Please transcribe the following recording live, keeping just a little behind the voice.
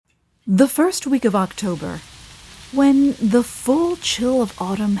The first week of October, when the full chill of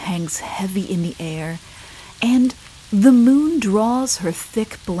autumn hangs heavy in the air, and the moon draws her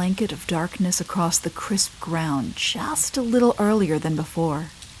thick blanket of darkness across the crisp ground just a little earlier than before,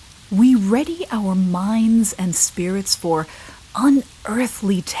 we ready our minds and spirits for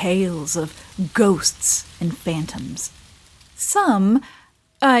unearthly tales of ghosts and phantoms. Some,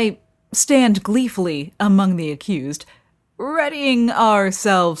 I stand gleefully among the accused, readying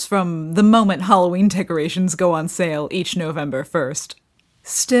ourselves from the moment Halloween decorations go on sale each November 1st.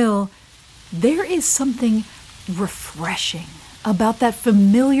 Still, there is something refreshing about that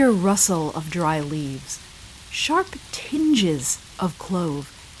familiar rustle of dry leaves, sharp tinges of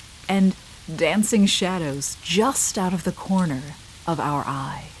clove, and dancing shadows just out of the corner of our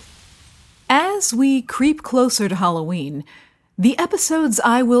eye. As we creep closer to Halloween, the episodes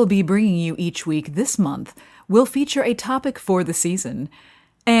I will be bringing you each week this month will feature a topic for the season,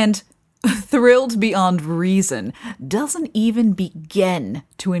 and thrilled beyond reason doesn't even begin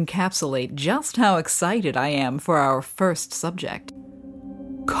to encapsulate just how excited I am for our first subject.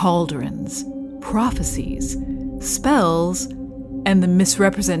 Cauldrons, prophecies, spells, and the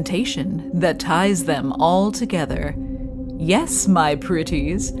misrepresentation that ties them all together. Yes, my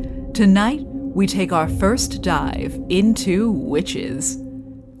pretties, tonight we take our first dive into witches.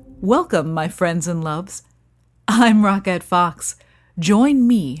 Welcome, my friends and loves. I'm Rockette Fox. Join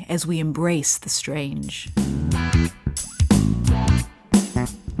me as we embrace the strange.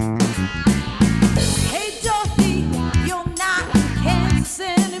 Hey Dorothy, you're not Kansas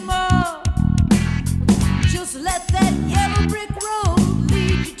anymore. Just let that yellow brick road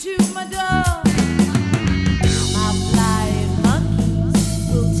lead you to my door. My flying monkeys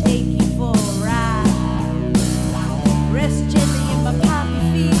will take you for a ride. Rest gently in my poppy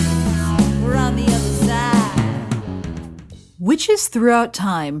fields, we're on the other side. Witches throughout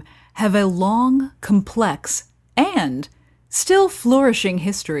time have a long, complex, and still flourishing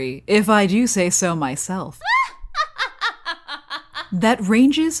history, if I do say so myself. That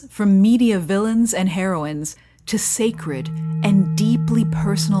ranges from media villains and heroines to sacred and deeply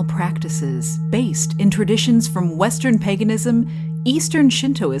personal practices based in traditions from Western paganism, Eastern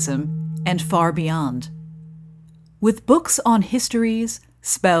Shintoism, and far beyond. With books on histories,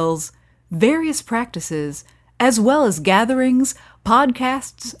 spells, various practices, as well as gatherings,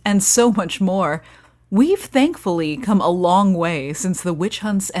 podcasts, and so much more, we've thankfully come a long way since the witch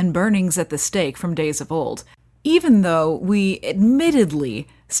hunts and burnings at the stake from days of old, even though we admittedly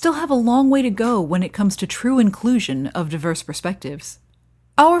still have a long way to go when it comes to true inclusion of diverse perspectives.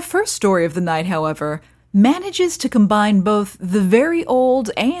 Our first story of the night, however, manages to combine both the very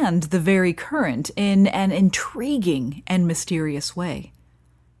old and the very current in an intriguing and mysterious way.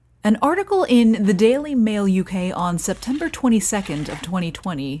 An article in the Daily Mail UK on September 22nd of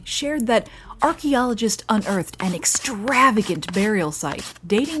 2020 shared that archaeologists unearthed an extravagant burial site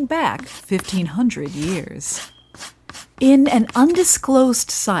dating back 1,500 years. In an undisclosed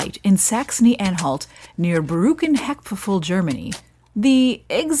site in Saxony-Anhalt near Brucken-Heckpfeffel, Germany, the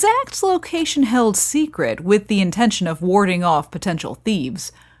exact location held secret with the intention of warding off potential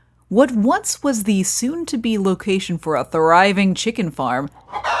thieves, what once was the soon-to-be location for a thriving chicken farm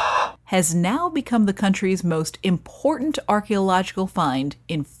has now become the country's most important archaeological find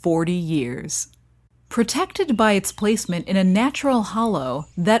in 40 years. Protected by its placement in a natural hollow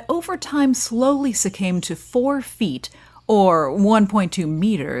that over time slowly succumbed to 4 feet, or 1.2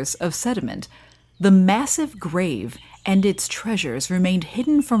 meters, of sediment, the massive grave and its treasures remained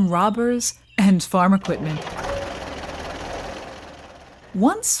hidden from robbers and farm equipment.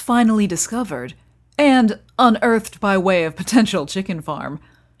 Once finally discovered, and unearthed by way of potential chicken farm,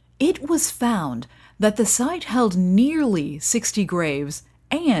 it was found that the site held nearly 60 graves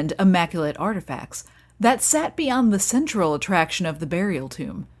and immaculate artifacts that sat beyond the central attraction of the burial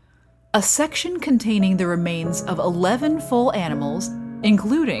tomb. A section containing the remains of 11 full animals,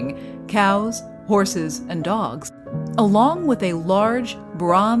 including cows, horses, and dogs, along with a large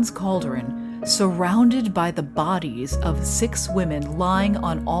bronze cauldron surrounded by the bodies of 6 women lying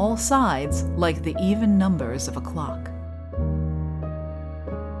on all sides like the even numbers of a clock.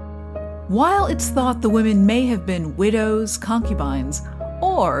 While it's thought the women may have been widows, concubines,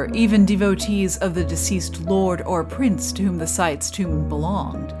 or even devotees of the deceased lord or prince to whom the site's tomb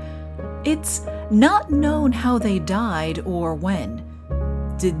belonged, it's not known how they died or when.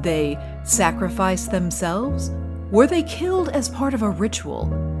 Did they sacrifice themselves? Were they killed as part of a ritual?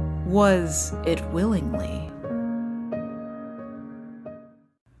 Was it willingly?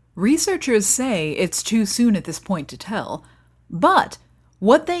 Researchers say it's too soon at this point to tell, but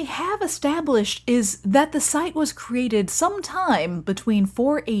What they have established is that the site was created sometime between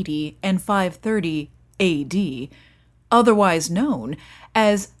 480 and 530 AD, otherwise known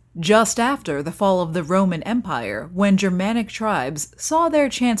as just after the fall of the Roman Empire, when Germanic tribes saw their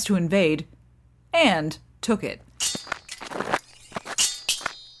chance to invade and took it.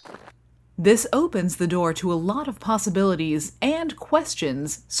 This opens the door to a lot of possibilities and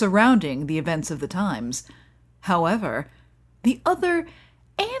questions surrounding the events of the times. However, the other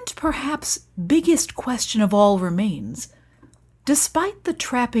and perhaps biggest question of all remains. Despite the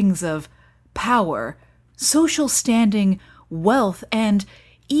trappings of power, social standing, wealth, and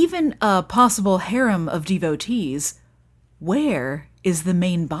even a possible harem of devotees, where is the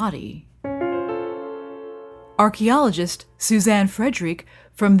main body? Archaeologist Suzanne Frederick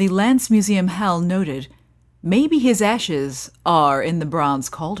from the Landsmuseum Halle noted, maybe his ashes are in the bronze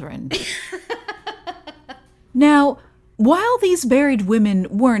cauldron. Now, while these buried women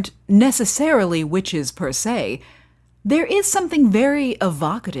weren't necessarily witches per se, there is something very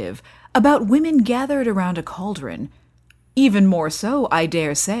evocative about women gathered around a cauldron. Even more so, I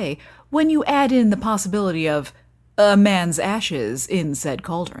dare say, when you add in the possibility of a man's ashes in said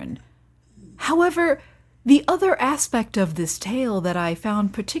cauldron. However, the other aspect of this tale that I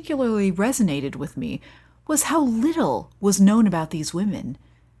found particularly resonated with me was how little was known about these women.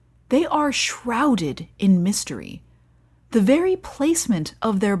 They are shrouded in mystery. The very placement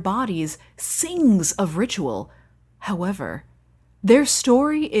of their bodies sings of ritual. However, their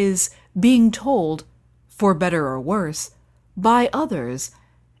story is being told, for better or worse, by others,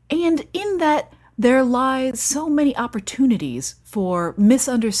 and in that there lie so many opportunities for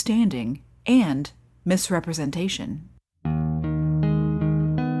misunderstanding and misrepresentation.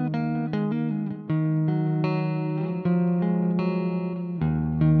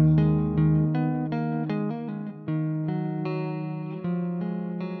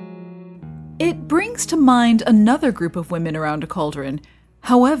 It brings to mind another group of women around a cauldron.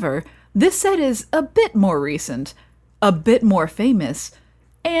 However, this set is a bit more recent, a bit more famous,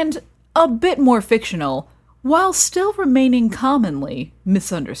 and a bit more fictional, while still remaining commonly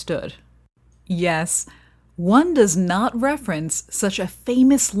misunderstood. Yes, one does not reference such a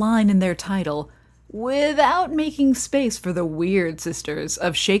famous line in their title without making space for the weird sisters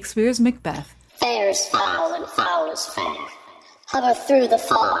of Shakespeare's Macbeth. Fair is foul and foul is fair. Hover through the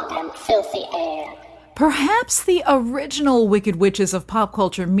fog and filthy air. Perhaps the original Wicked Witches of pop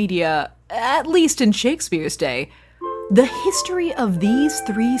culture media, at least in Shakespeare's day. The history of these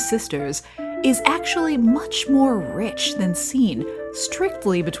three sisters is actually much more rich than seen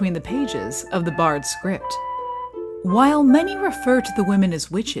strictly between the pages of the Bard's script. While many refer to the women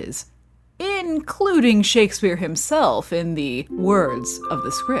as witches, including Shakespeare himself in the words of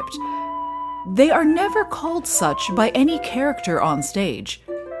the script, they are never called such by any character on stage.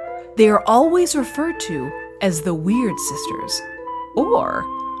 They are always referred to as the Weird Sisters, or,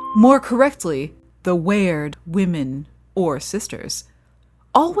 more correctly, the Weird Women or Sisters,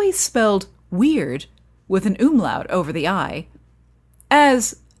 always spelled weird with an umlaut over the I.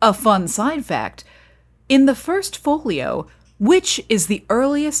 As a fun side fact, in the first folio, which is the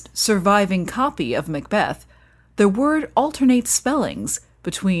earliest surviving copy of Macbeth, the word alternates spellings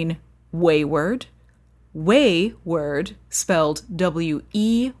between wayward, wayward, spelled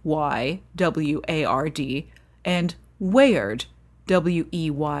W-E-Y-W-A-R-D, and wayard,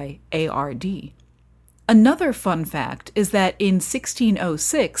 W-E-Y-A-R-D. Another fun fact is that in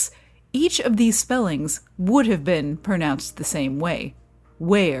 1606, each of these spellings would have been pronounced the same way,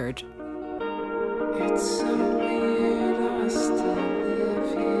 wayard. It's so weird I still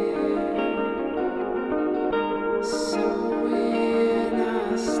live here. So weird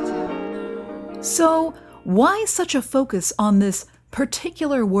I still know. So, why such a focus on this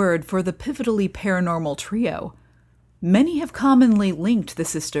particular word for the pivotally paranormal trio? Many have commonly linked the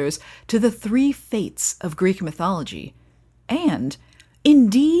sisters to the three fates of Greek mythology, and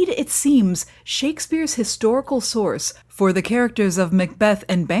indeed it seems Shakespeare's historical source for the characters of Macbeth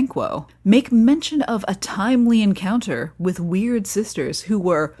and Banquo make mention of a timely encounter with weird sisters who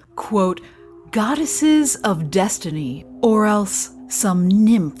were, quote, goddesses of destiny, or else some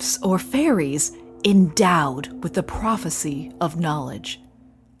nymphs or fairies endowed with the prophecy of knowledge.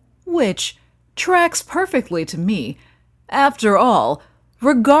 Which tracks perfectly to me. After all,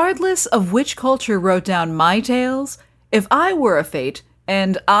 regardless of which culture wrote down my tales, if I were a fate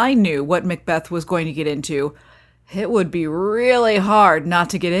and I knew what Macbeth was going to get into, it would be really hard not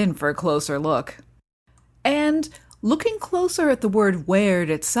to get in for a closer look. And looking closer at the word weird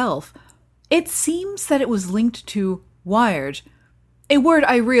itself, it seems that it was linked to wired, a word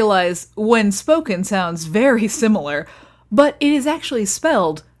I realize when spoken sounds very similar, but it is actually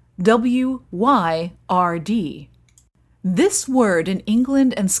spelled W-Y-R-D. This word in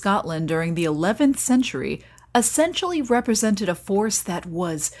England and Scotland during the 11th century essentially represented a force that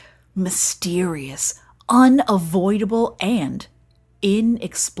was mysterious, unavoidable, and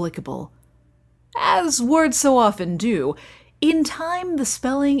inexplicable. As words so often do, in time the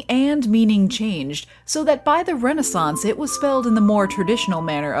spelling and meaning changed so that by the Renaissance it was spelled in the more traditional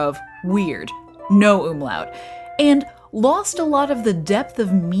manner of weird, no umlaut, and lost a lot of the depth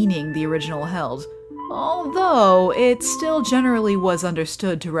of meaning the original held, although it still generally was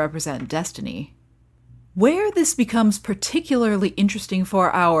understood to represent destiny. Where this becomes particularly interesting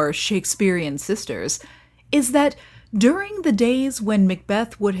for our Shakespearean sisters is that during the days when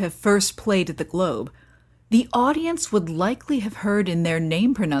Macbeth would have first played at the Globe, the audience would likely have heard in their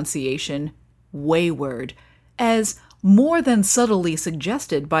name pronunciation, wayward, as more than subtly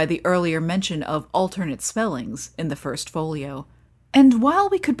suggested by the earlier mention of alternate spellings in the first folio. And while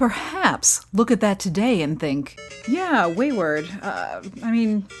we could perhaps look at that today and think, yeah, wayward,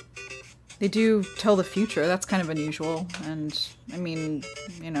 they do tell the future, that's kind of unusual, and,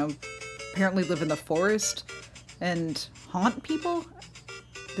 apparently live in the forest and haunt people?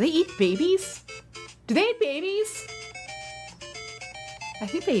 Do they eat babies? Do they eat babies? I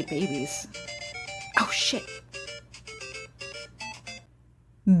think they eat babies. Oh, shit.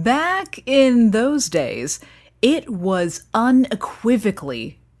 Back in those days, it was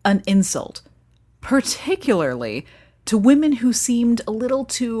unequivocally an insult, particularly to women who seemed a little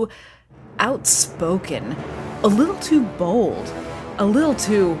too outspoken, a little too bold, a little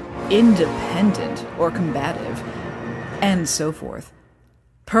too independent or combative, and so forth.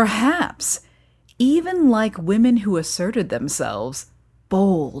 Perhaps even like women who asserted themselves,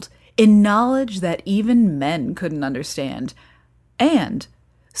 bold, in knowledge that even men couldn't understand, and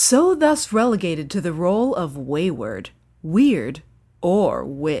so thus relegated to the role of wayward, weird, or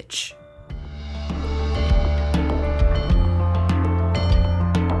witch.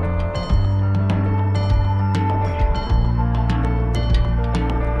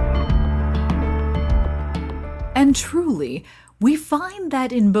 And truly, we find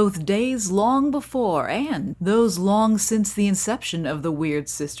that in both days long before and those long since the inception of the Weird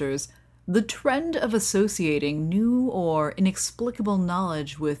Sisters, the trend of associating new or inexplicable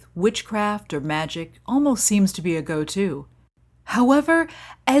knowledge with witchcraft or magic almost seems to be a go-to. However,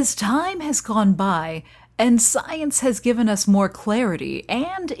 as time has gone by and science has given us more clarity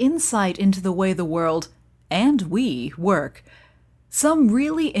and insight into the way the world, and we, work, some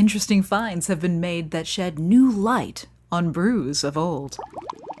really interesting finds have been made that shed new light on brews of old.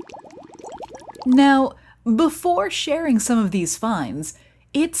 Now, before sharing some of these finds,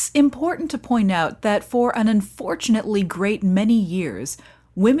 it's important to point out that for an unfortunately great many years,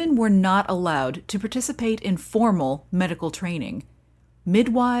 women were not allowed to participate in formal medical training.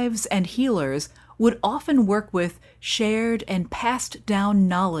 Midwives and healers would often work with shared and passed down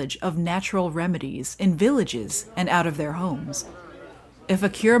knowledge of natural remedies in villages and out of their homes. If a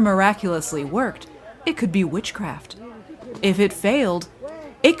cure miraculously worked, it could be witchcraft. If it failed,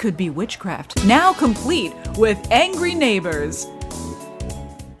 it could be witchcraft, now complete with angry neighbors.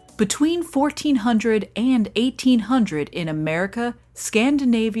 Between 1400 and 1800 in America,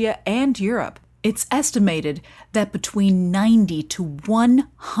 Scandinavia, and Europe, it's estimated that between 90 to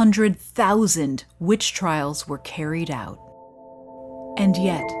 100,000 witch trials were carried out. And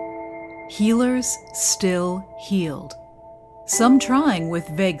yet, healers still healed. Some trying with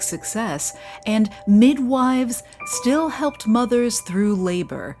vague success, and midwives still helped mothers through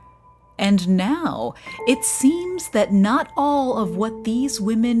labor. And now, it seems that not all of what these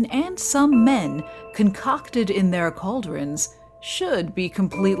women and some men concocted in their cauldrons should be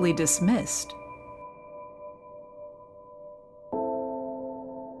completely dismissed.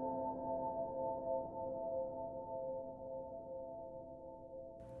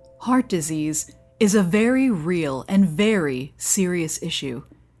 Heart disease is a very real and very serious issue.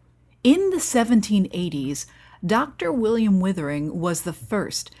 In the 1780s, Dr. William Withering was the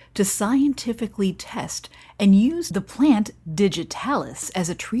first to scientifically test and use the plant digitalis as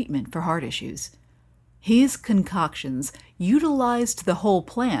a treatment for heart issues. His concoctions utilized the whole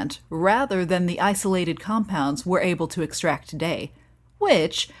plant rather than the isolated compounds we're able to extract today,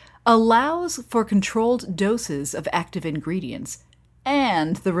 which allows for controlled doses of active ingredients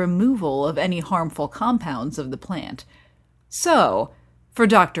and the removal of any harmful compounds of the plant. So, for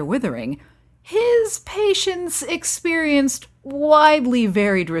Dr. Withering, his patients experienced widely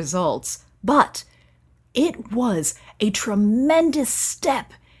varied results, but it was a tremendous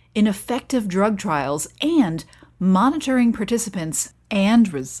step in effective drug trials and monitoring participants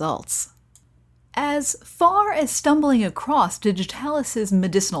and results. As far as stumbling across Digitalis'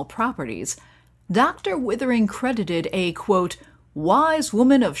 medicinal properties, Dr. Withering credited a, quote, wise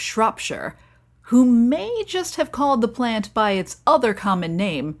woman of Shropshire, who may just have called the plant by its other common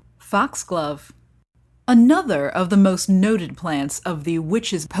name, foxglove. Another of the most noted plants of the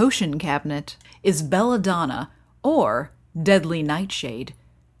witch's potion cabinet is belladonna, or deadly nightshade.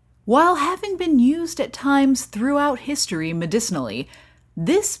 While having been used at times throughout history medicinally,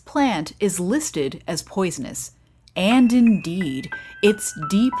 this plant is listed as poisonous, and indeed, its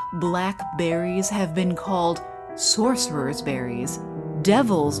deep black berries have been called sorcerer's berries,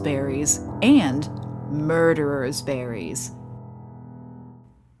 devil's berries, and murderer's berries.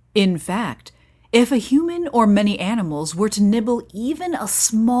 In fact, if a human or many animals were to nibble even a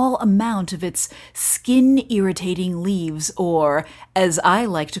small amount of its skin-irritating leaves, or, as I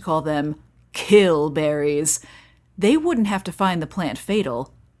like to call them, kill berries, they wouldn't have to find the plant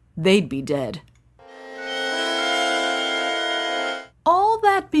fatal. They'd be dead. All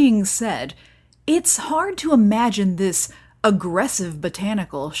that being said, it's hard to imagine this aggressive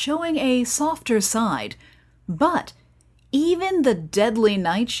botanical showing a softer side, but even the deadly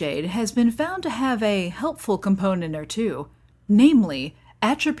nightshade has been found to have a helpful component or two, namely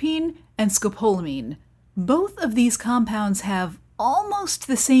atropine and scopolamine. Both of these compounds have almost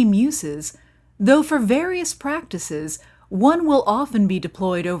the same uses, though for various practices, one will often be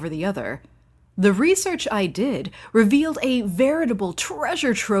deployed over the other. The research I did revealed a veritable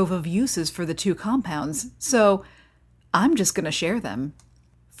treasure trove of uses for the two compounds, so I'm just going to share them.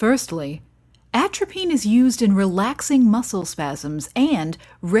 Firstly, atropine is used in relaxing muscle spasms and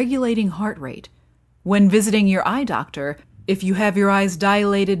regulating heart rate. When visiting your eye doctor, if you have your eyes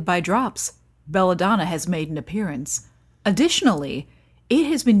dilated by drops, belladonna has made an appearance. Additionally, it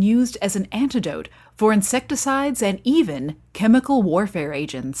has been used as an antidote for insecticides and even chemical warfare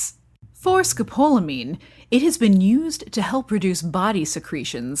agents. For scopolamine, it has been used to help reduce body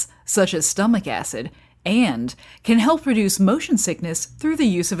secretions, such as stomach acid, and can help reduce motion sickness through the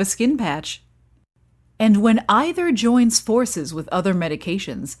use of a skin patch. And when either joins forces with other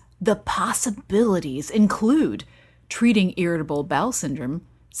medications, the possibilities include treating irritable bowel syndrome,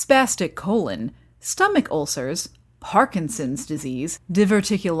 spastic colon, stomach ulcers, Parkinson's disease,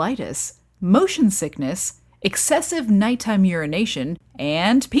 diverticulitis, motion sickness, excessive nighttime urination,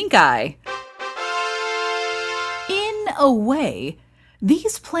 and pink eye. In a way,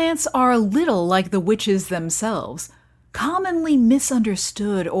 these plants are a little like the witches themselves, commonly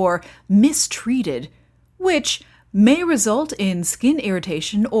misunderstood or mistreated, which may result in skin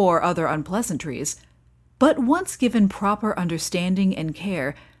irritation or other unpleasantries. But once given proper understanding and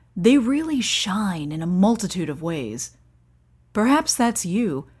care, they really shine in a multitude of ways. Perhaps that's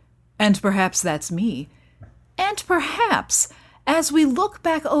you, and perhaps that's me. And perhaps, as we look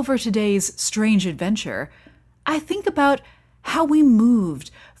back over today's strange adventure, I think about how we moved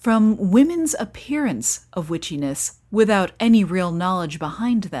from women's appearance of witchiness without any real knowledge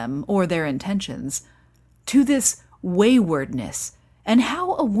behind them or their intentions, to this waywardness, and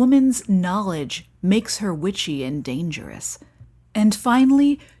how a woman's knowledge makes her witchy and dangerous. And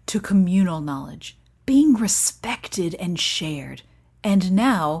finally, to communal knowledge, being respected and shared. And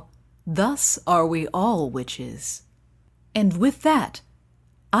now, thus are we all witches. And with that,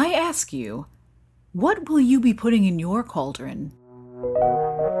 I ask you, what will you be putting in your cauldron?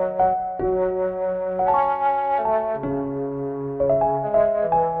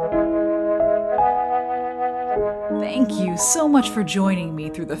 Thank you so much for joining me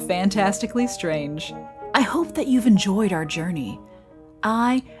through the Fantastically Strange. I hope that you've enjoyed our journey.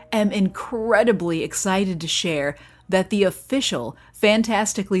 I am incredibly excited to share that the official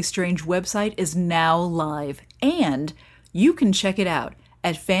Fantastically Strange website is now live, and you can check it out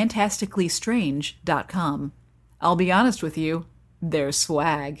at fantasticallystrange.com. I'll be honest with you, there's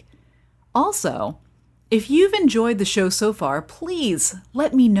swag. Also, if you've enjoyed the show so far, please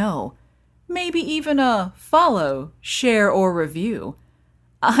let me know. Maybe even a follow, share, or review.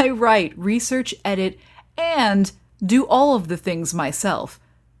 I write, research, edit, and do all of the things myself.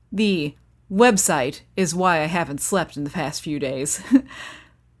 The website is why I haven't slept in the past few days.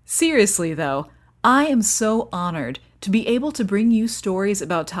 Seriously, though, I am so honored to be able to bring you stories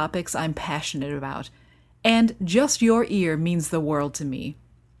about topics I'm passionate about, and just your ear means the world to me.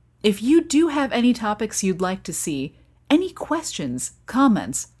 If you do have any topics you'd like to see, any questions,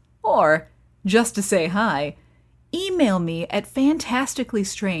 comments, or just to say hi, email me at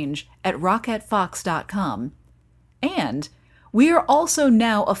fantasticallystrange@rocketfox.com. And we are also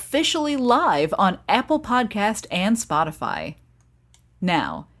now officially live on Apple Podcast and Spotify.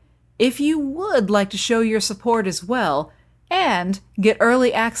 Now, if you would like to show your support as well, and get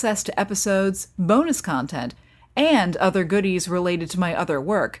early access to episodes, bonus content, and other goodies related to my other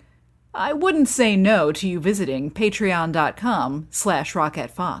work, I wouldn't say no to you visiting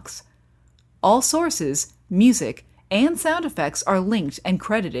patreon.com/rocketfox. All sources, music, and sound effects are linked and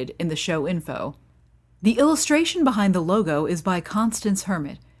credited in the show info. The illustration behind the logo is by Constance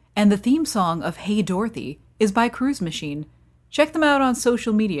Hermit, and the theme song of Hey Dorothy is by Cruise Machine. Check them out on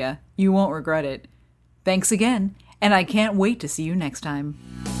social media. You won't regret it. Thanks again, and I can't wait to see you next time.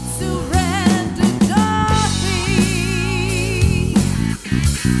 So